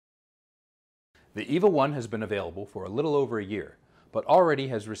The EVA 1 has been available for a little over a year, but already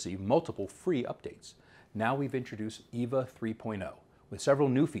has received multiple free updates. Now we've introduced EVA 3.0 with several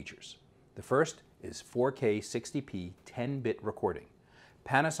new features. The first is 4K 60p 10-bit recording.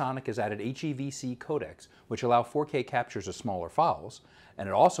 Panasonic has added HEVC codecs, which allow 4K captures of smaller files, and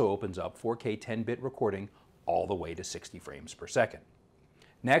it also opens up 4K 10-bit recording all the way to 60 frames per second.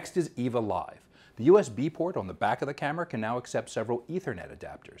 Next is EVA Live. The USB port on the back of the camera can now accept several Ethernet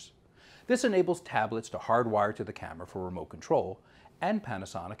adapters. This enables tablets to hardwire to the camera for remote control, and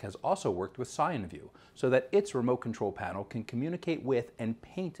Panasonic has also worked with CyanView so that its remote control panel can communicate with and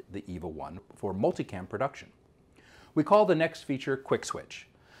paint the EVA 1 for multicam production. We call the next feature Quick Switch.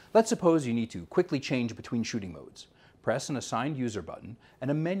 Let's suppose you need to quickly change between shooting modes. Press an assigned user button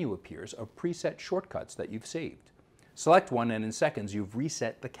and a menu appears of preset shortcuts that you've saved. Select one and in seconds you've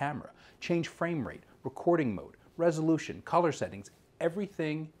reset the camera, change frame rate, recording mode, resolution, color settings,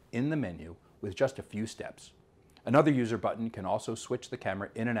 everything in the menu with just a few steps. Another user button can also switch the camera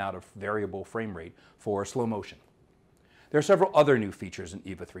in and out of variable frame rate for slow motion. There are several other new features in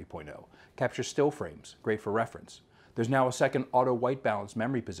EVA 3.0. Capture still frames, great for reference. There's now a second auto white balance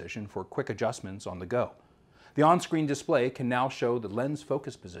memory position for quick adjustments on the go. The on-screen display can now show the lens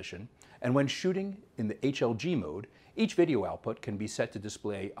focus position, and when shooting in the HLG mode, each video output can be set to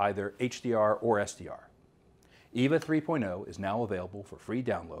display either HDR or SDR. EVA 3.0 is now available for free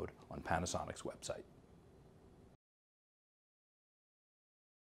download on Panasonic's website.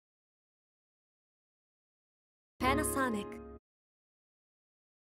 Panasonic.